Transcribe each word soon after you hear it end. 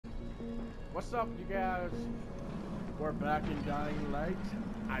What's up, you guys? We're back in Dying Light.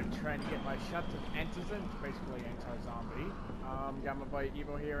 I'm trying to get my shots of Antizin, basically anti-zombie. Got my buddy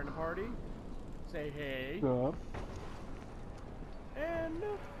Evo here in the party. Say hey. What's up? And I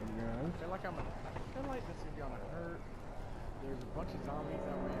feel like this is gonna hurt. There's a bunch of zombies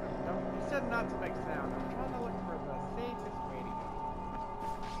over here. No, you said not to make sound. I'm trying to look for the safest way to go.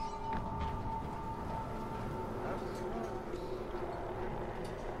 That's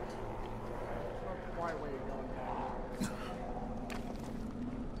not the quiet way of going down.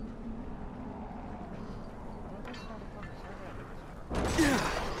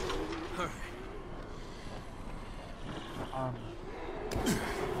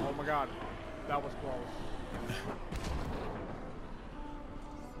 Oh my god, that was close.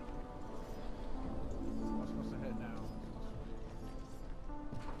 I'm supposed to hit now.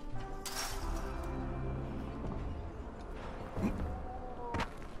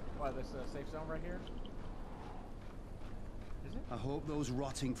 What, this is a safe zone right here? Is it? I hope those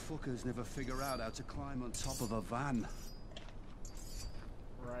rotting fuckers never figure out how to climb on top of a van.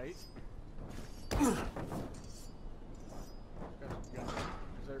 Right. Is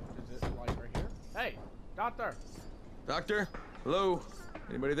it like right here? Hey, doctor! Doctor? Hello?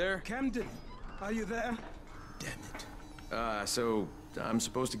 Anybody there? Camden, are you there? Damn it. So I'm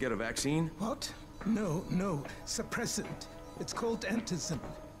supposed to get a vaccine? What? No, suppressant. It's called Antizin.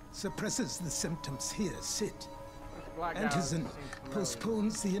 Suppresses the symptoms. Here, sit. Antizin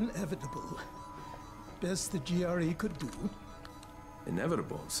postpones the inevitable. Best the GRE could do.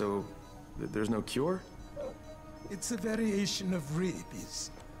 Inevitable? So there's no cure? It's a variation of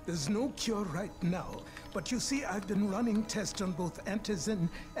rabies. There's no cure right now, but you see, I've been running tests on both Antizin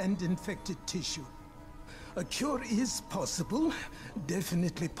and infected tissue. A cure is possible,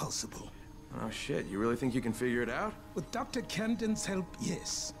 definitely possible. Oh shit, you really think you can figure it out? With Dr. Camden's help,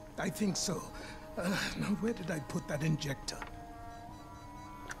 yes. I think so. Now where did I put that injector?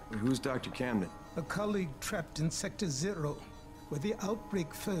 Who's Dr. Camden? A colleague trapped in Sector 0, where the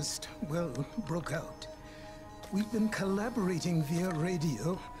outbreak first, well, broke out. We've been collaborating via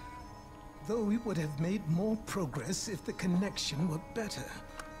radio, though we would have made more progress if the connection were better.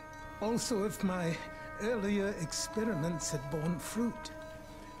 Also, if my earlier experiments had borne fruit.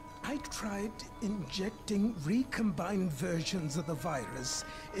 I tried injecting recombined versions of the virus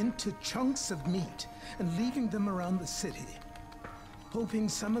into chunks of meat and leaving them around the city, hoping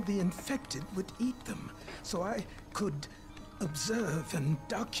some of the infected would eat them so I could observe and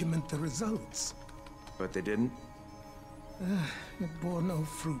document the results. But they didn't? It bore no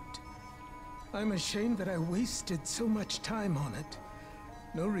fruit. I'm ashamed that I wasted so much time on it.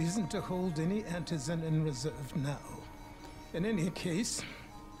 No reason to hold any Antizin in reserve now. In any case,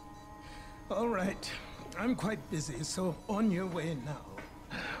 all right. I'm quite busy, so on your way now.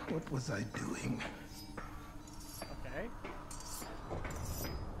 What was I doing? Okay.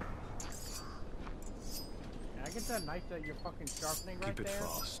 Can I get that knife that you're fucking sharpening right there? Keep it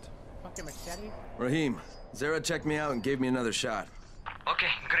fast. Fucking machete? Rahim, Zara checked me out and gave me another shot.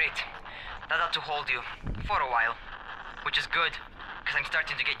 Okay, great. That ought to hold you. For a while. Which is good, because I'm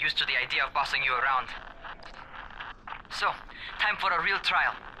starting to get used to the idea of bossing you around. So, time for a real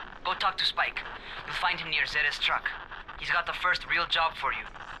trial. Go talk to Spike. You'll find him near Zera's truck. He's got the first real job for you.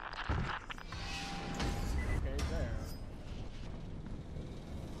 Okay, there.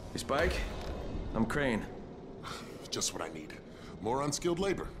 Hey, Spike? I'm Crane. Just what I need. More unskilled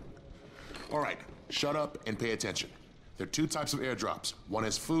labor. All right, shut up and pay attention. There are two types of airdrops. One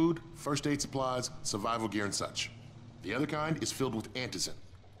has food, first aid supplies, survival gear, and such. The other kind is filled with Antizin.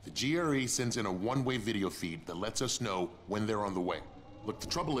 The GRE sends in a one-way video feed that lets us know when they're on the way. Look, the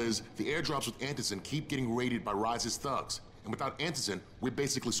trouble is, the airdrops with Antizin keep getting raided by Rise's thugs. And without Antizin, we're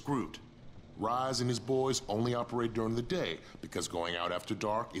basically screwed. Rise and his boys only operate during the day because going out after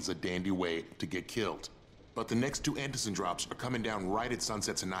dark is a dandy way to get killed. But the next two Antizin drops are coming down right at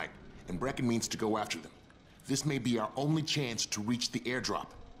sunset tonight, and Brecken means to go after them. This may be our only chance to reach the airdrop.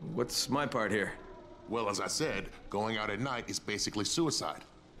 What's my part here? Well, as I said, going out at night is basically suicide.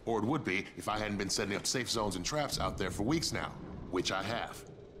 Or it would be if I hadn't been setting up safe zones and traps out there for weeks now, which I have.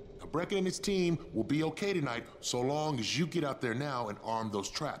 Now, Brecken and his team will be okay tonight so long as you get out there now and arm those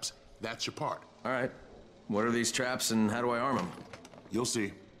traps. That's your part. All right. What are these traps and how do I arm them? You'll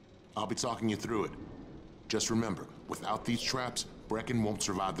see. I'll be talking you through it. Just remember, without these traps, Brecken won't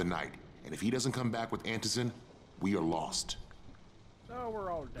survive the night. And if he doesn't come back with Antizin, we are lost. So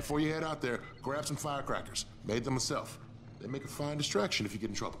we're all dead. Before you head out there, grab some firecrackers. Made them myself. They make a fine distraction if you get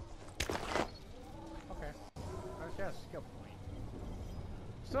in trouble. Okay. That's a skill point.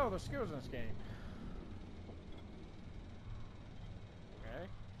 So, the skills in this game. Okay.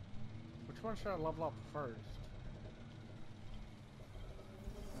 Which Which one should I level up first?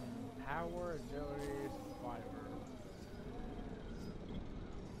 Power, agility, survivor.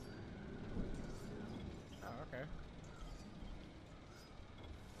 Oh, okay.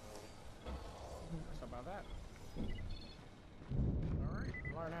 That's about that. Alright,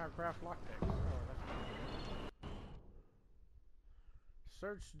 learn how to craft lockpicks. Oh, that's pretty good.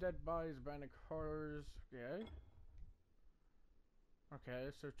 Search dead bodies, abandoned cars. Okay. Okay,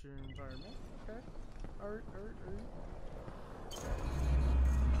 search your environment. Okay. Alright.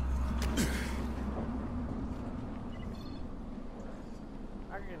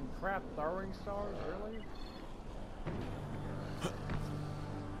 I can craft throwing stars, really?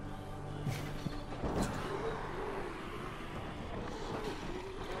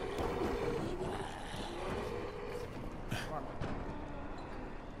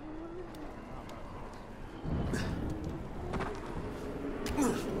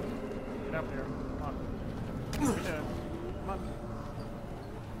 Get up here. Come on. Come on.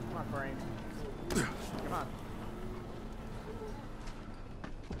 Come on, brain. Come on.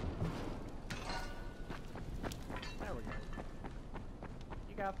 There we go.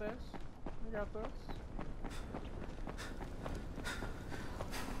 You got this. You got this.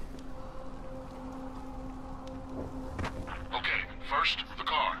 Okay, first, the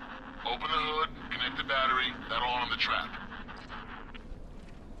car. Open the hood, connect the battery, that'll arm the trap.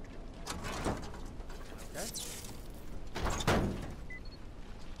 Okay.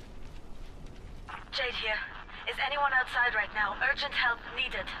 Jade here. Is anyone outside right now? Urgent help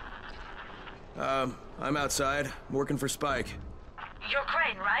needed. I'm outside, working for Spike. You're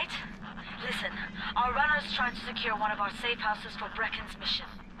Crane, right? Listen, our runner's trying to secure one of our safe houses for Brecken's mission.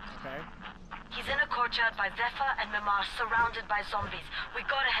 Okay. He's in a courtyard by Vefa and Mimar, surrounded by zombies. We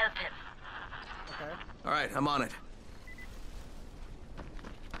gotta help him. Okay. Alright, I'm on it.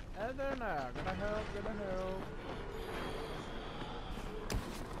 And then, gonna help.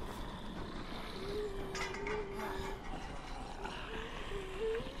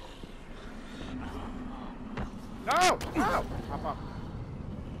 No! No! Hop up.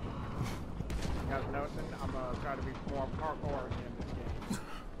 You guys noticing? I'm trying to be more parkour in this game.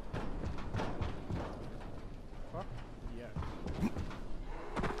 Fuck yes.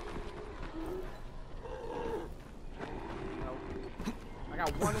 Nope. I got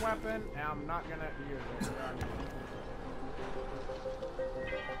one weapon and I'm not gonna use it.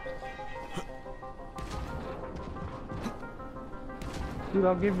 Dude,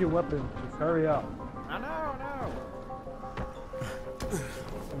 I'll give you weapons. Just hurry up. I know.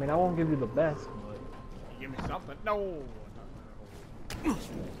 I mean, I won't give you the best, but... You give me something. No. Give me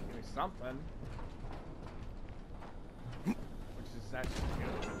something. Which is actually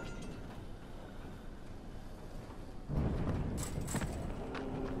good.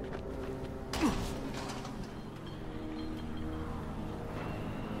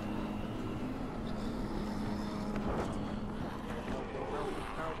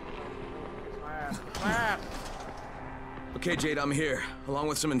 Okay, Jade, I'm here, along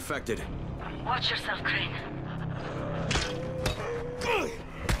with some infected. Watch yourself, Crane.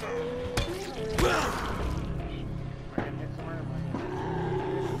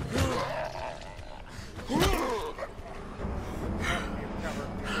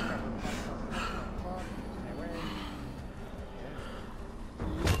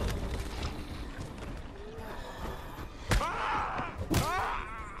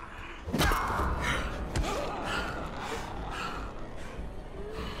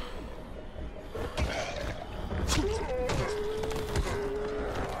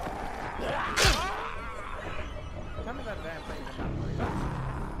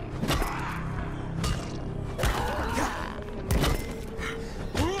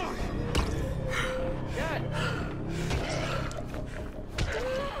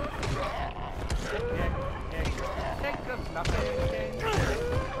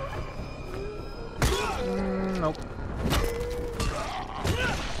 Nope.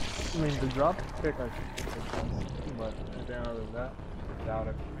 I mean, the drop pick I should take it best, but anything other than that, I doubt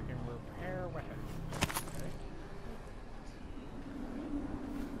it. I can repair weapons. Okay.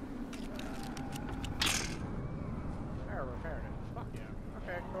 Repaired it. Fuck yeah.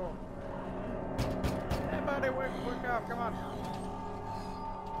 Okay, cool. Hey buddy, wake up, come on.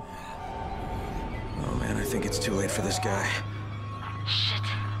 Oh man, I think it's too late for this guy. Shit.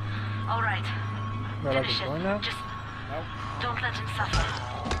 All right. But I Finish can it. join now? Just Nope. don't let him suffer.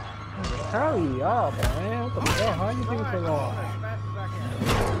 Hurry up, man. What the hell? How do you think it's so long? As fast as I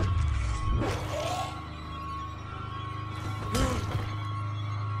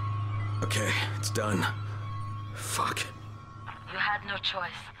Okay, it's done. Fuck. You had no choice.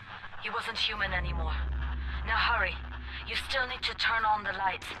 He wasn't human anymore. Now hurry. You still need to turn on the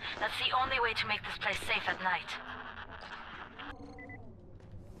lights. That's the only way to make this place safe at night.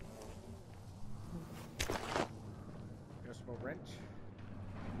 Adjustable wrench.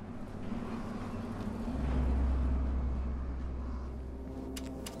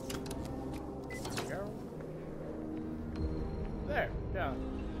 There we go. There, yeah.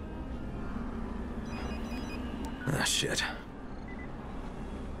 Ah, shit.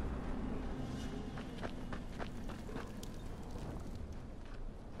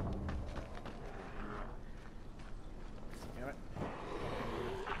 Damn it.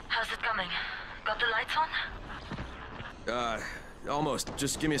 How's it coming? Got the lights on? Almost.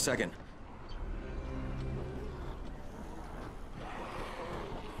 Just give me a second.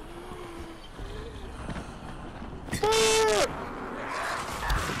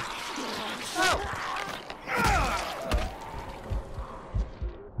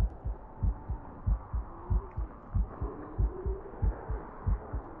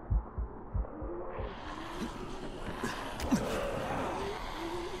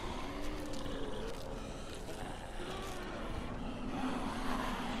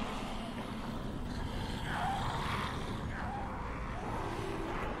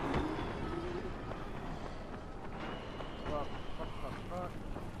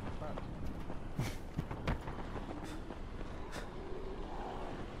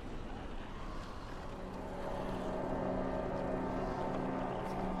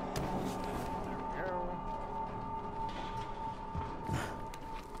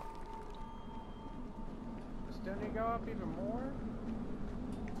 Don't you go up even more?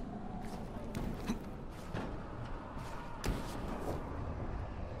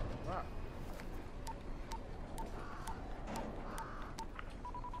 Wow.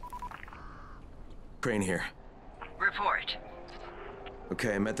 Crane here. Report.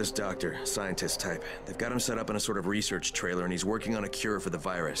 Okay, I met this doctor, scientist type. They've got him set up in a sort of research trailer, and he's working on a cure for the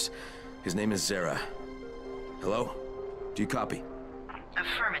virus. His name is Zera. Hello? Do you copy?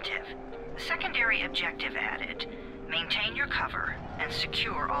 Affirmative. Secondary objective added. Maintain your cover and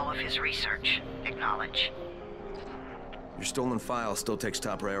secure all of his research. Acknowledge. Your stolen file still takes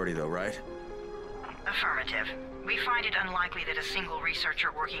top priority though, right? Affirmative. We find it unlikely that a single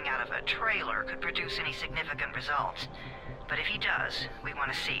researcher working out of a trailer could produce any significant results. But if he does, we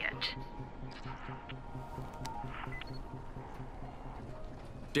want to see it.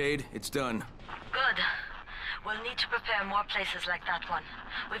 Jade, it's done. Good. We'll need to prepare more places like that one.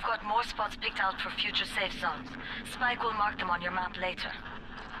 We've got more spots picked out for future safe zones. Spike will mark them on your map later.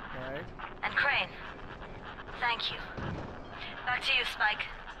 Okay. And Crane, thank you. Back to you, Spike.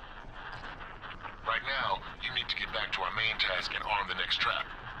 Right now, you need to get back to our main task and arm the next trap.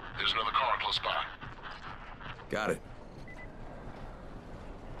 There's another car close by. Got it.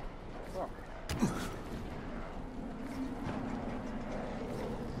 Fuck.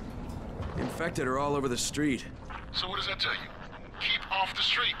 Infected are all over the street. So what does that tell you? Keep off the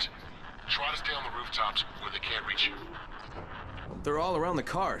street. Try to stay on the rooftops where they can't reach you. They're all around the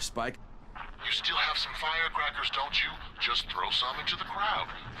car, Spike. You still have some firecrackers, don't you? Just throw some into the crowd.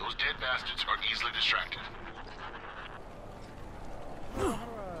 Those dead bastards are easily distracted.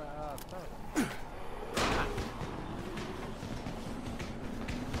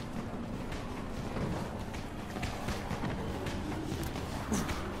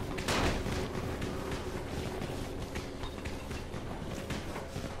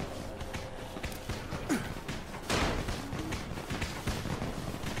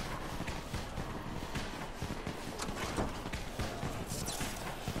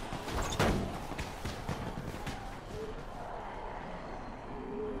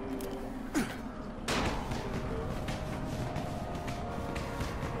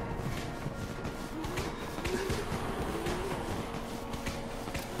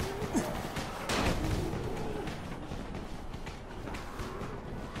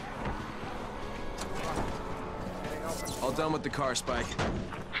 All done with the car, Spike.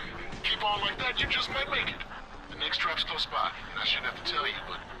 Keep on like that, you just might make it. The next trap's close by, and I shouldn't have to tell you,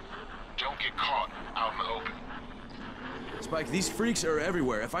 but don't get caught out in the open. Spike, these freaks are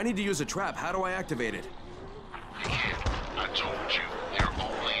everywhere. If I need to use a trap, how do I activate it? You can't. I told you, they're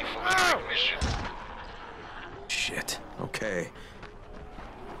only for the recognition. Shit. Okay.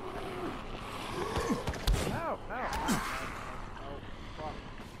 No, no. Oh, fuck.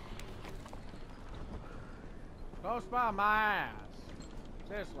 Close by my ass.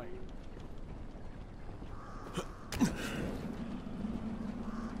 Seriously. What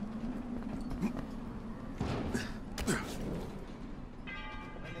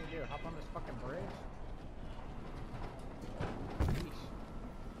do you do? Hop on this fucking bridge? Yeesh.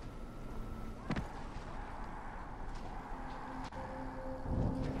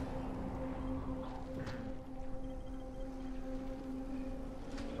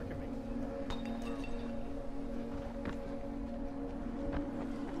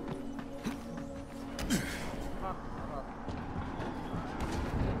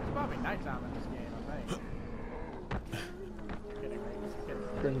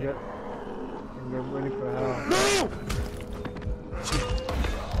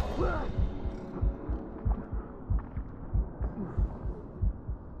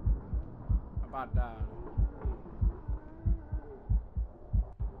 squad died.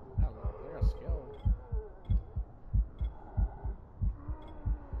 Oh, they got skill.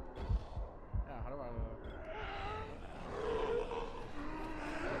 Yeah, how do I...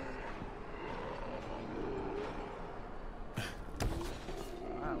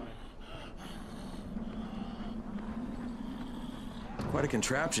 Quite a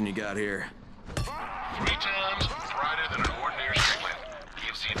contraption you got here. 3 times brighter than an ordinary streetlamp.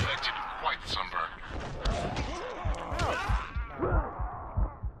 Gives the infected quite the sunburn.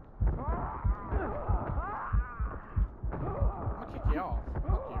 I'll kick you off.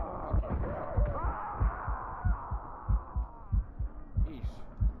 Fuck you. Eesh.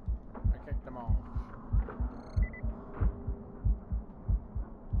 I kicked them off.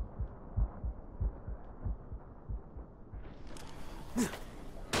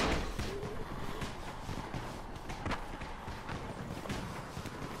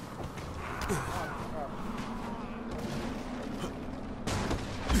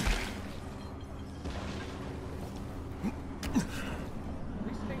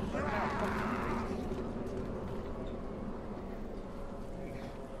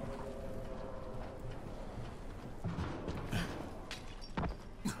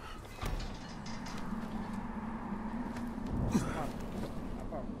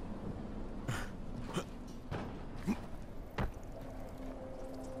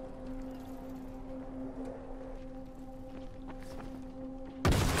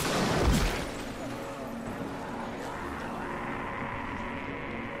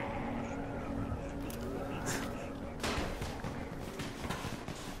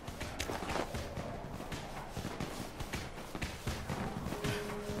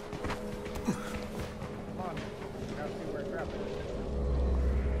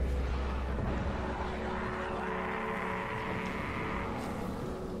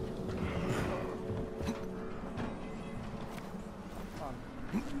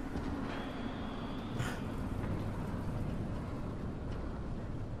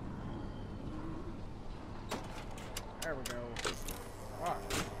 There we go. Fuck.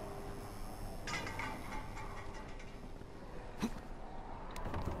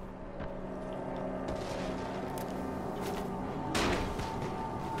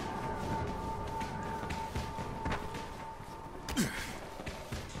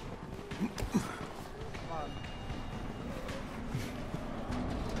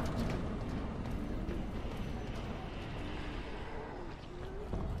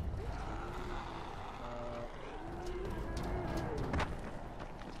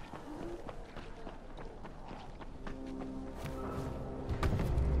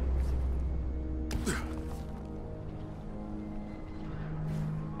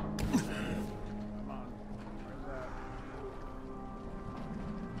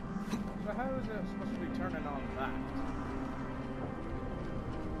 So how is it supposed to be turning on that?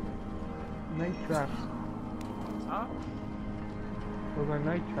 Night traps. Huh? Those are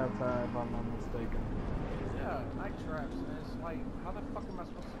night traps, if I'm not mistaken. Yeah, night traps. And it's like, how the fuck am I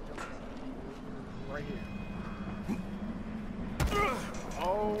supposed to jump right here?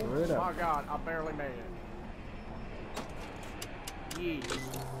 Oh my god, I barely made it. Yeet.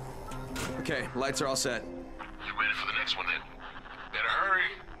 Okay, lights are all set. You ready for the next one then? Better hurry.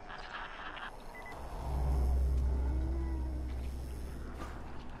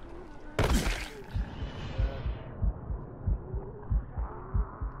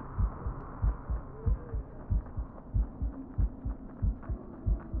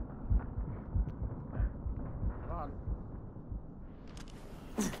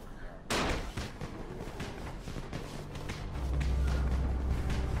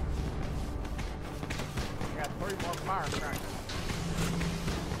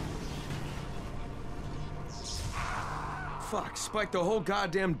 Fuck, Spike, the whole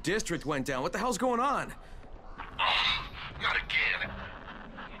goddamn district went down. What the hell's going on? Oh, not again.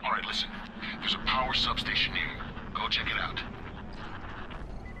 All right, listen. There's a power substation here. Go check it out.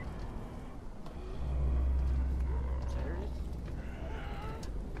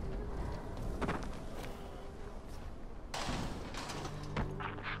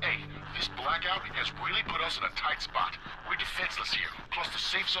 Hey, this blackout has really put us in a tight spot. We're defenseless here. Plus the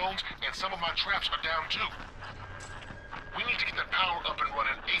safe zones and some of my traps are down too. We need to get that power up and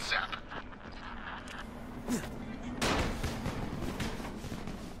running ASAP.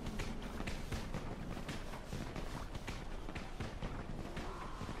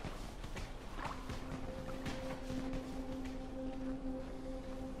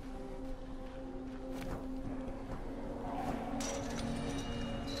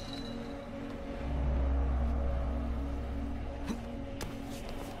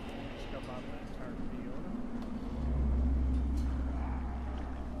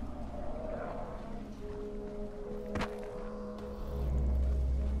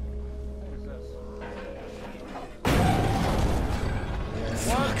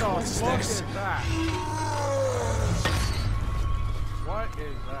 fuck this? is that? What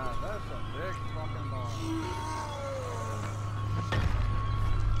is that? That's a big fucking ball.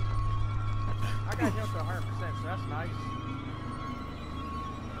 I got healed to 100%, so that's nice.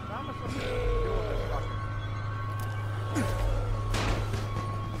 So how am I supposed to deal with this fucker?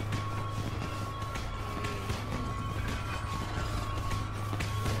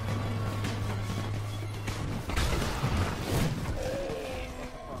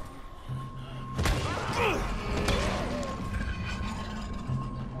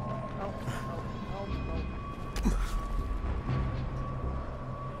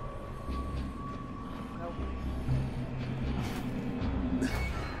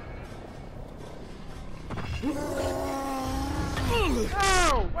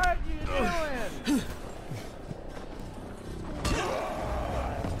 Oh, what are you doing?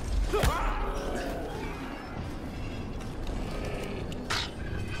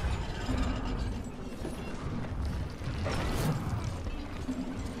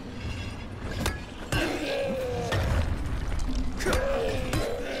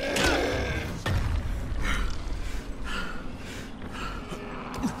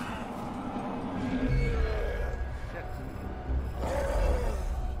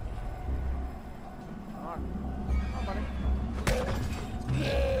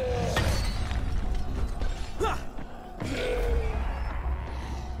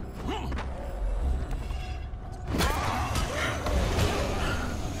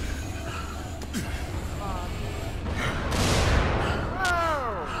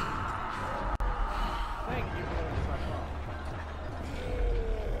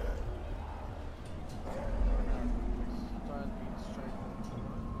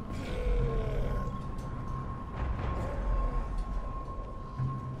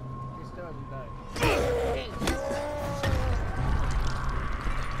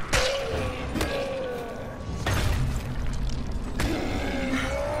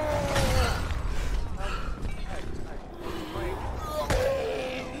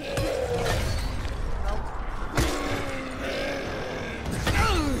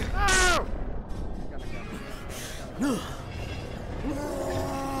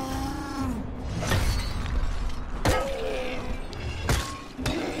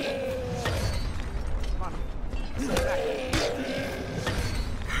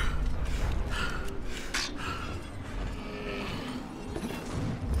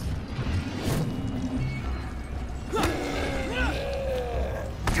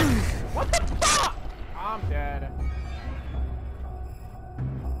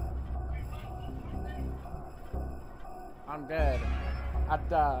 I'm dead. I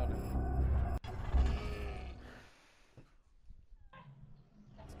died.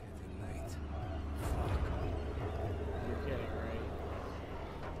 It's getting late. You're kidding, right?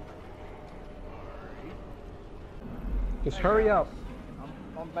 Just Hey, hurry guys. up.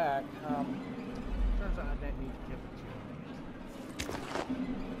 I'm back. Turns out I didn't need to kill the two.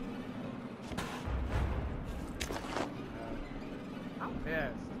 I'm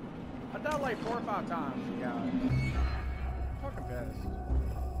pissed. I died like 4 or 5 times, you guys. I'm fucking pissed.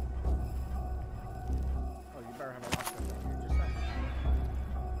 Oh, you better have a lock here. Just saying.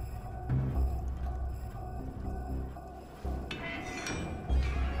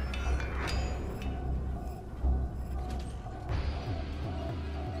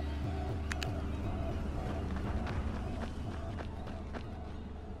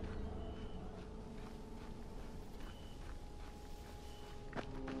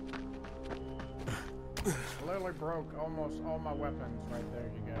 I literally broke almost all my weapons right there,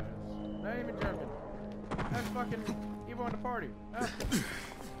 you guys. Not even joking. That's fucking evil in the party. That's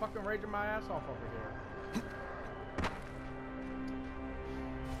fucking raging my ass off over here.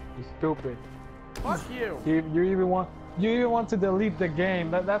 You stupid. Fuck you! You even want to delete the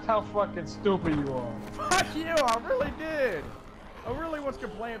game. That's how fucking stupid you are. Fuck you! I really did! I really was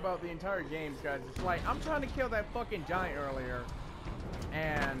complaining about the entire game, guys. It's like, I'm trying to kill that fucking giant earlier.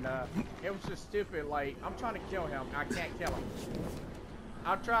 And it was just stupid. Like, I'm trying to kill him. I can't kill him.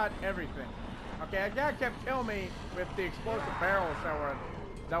 I've tried everything. Okay, that guy kept killing me with the explosive barrels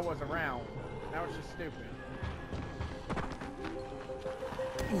that was around. That was just stupid.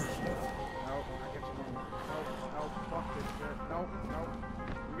 Nope, I get you one. Nope, fuck this shit. Nope.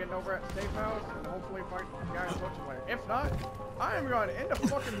 We're getting over at safe house and hopefully fight the guy in Twitch later. If not, I am going to end the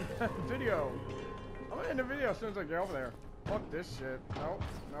fucking video. I'm going to end the video as soon as I get over there. Fuck this shit.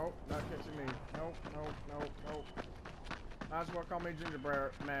 Nope, not catching me. Nope. Might as well call me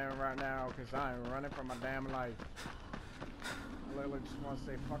Gingerbread Man right now, because I am running for my damn life. I literally just want to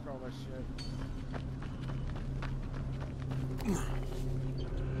say fuck all this shit.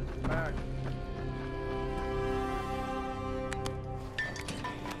 back.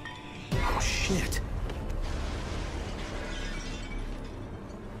 Oh, shit.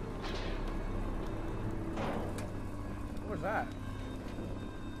 What was that?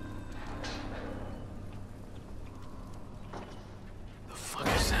 The fuck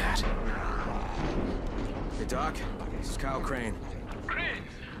is that? Hey, Doc. This is Kyle Crane. Crane,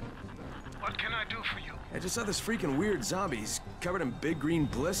 what can I do for you? I just saw this freaking weird zombie. He's covered in big green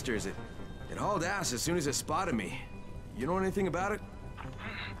blisters. It hauled ass as soon as it spotted me. You know anything about it?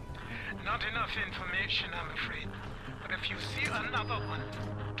 Not enough information, I'm afraid. But if you see another one,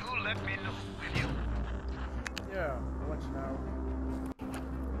 do let me know, will you? Yeah, I'll let you know.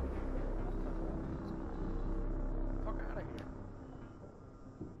 Fuck out of here.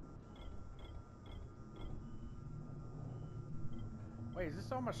 Wait, is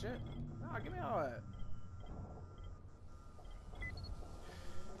this all my shit? Nah, give me all that.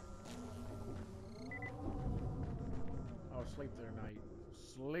 Oh, sleep there, night.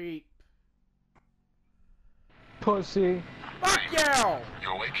 Sleep. Pussy. Fuck you! You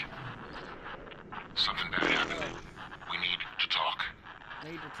awake? Something bad happened. We need to talk.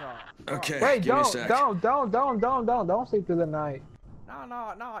 Need to talk. Okay, Wait, give me a sec. don't sleep through the night.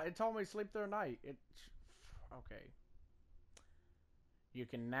 No. It told me sleep through the night. Okay. You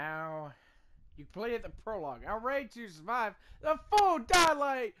can now. You completed the prologue. Are ready to survive the full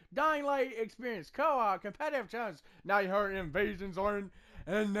Dying Light experience. Co-op competitive challenge. Now you heard invasions are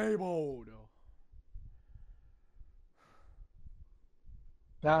enabled.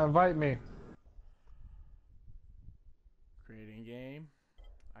 Now invite me. Creating game.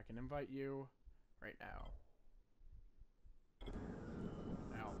 I can invite you right now.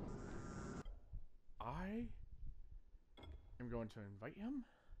 Now, I am going to invite him.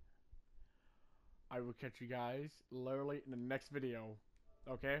 I will catch you guys literally in the next video.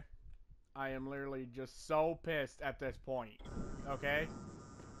 Okay? I am literally just so pissed at this point. Okay?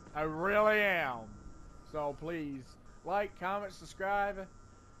 I really am. So please, like, comment, subscribe.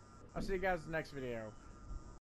 I'll see you guys in the next video.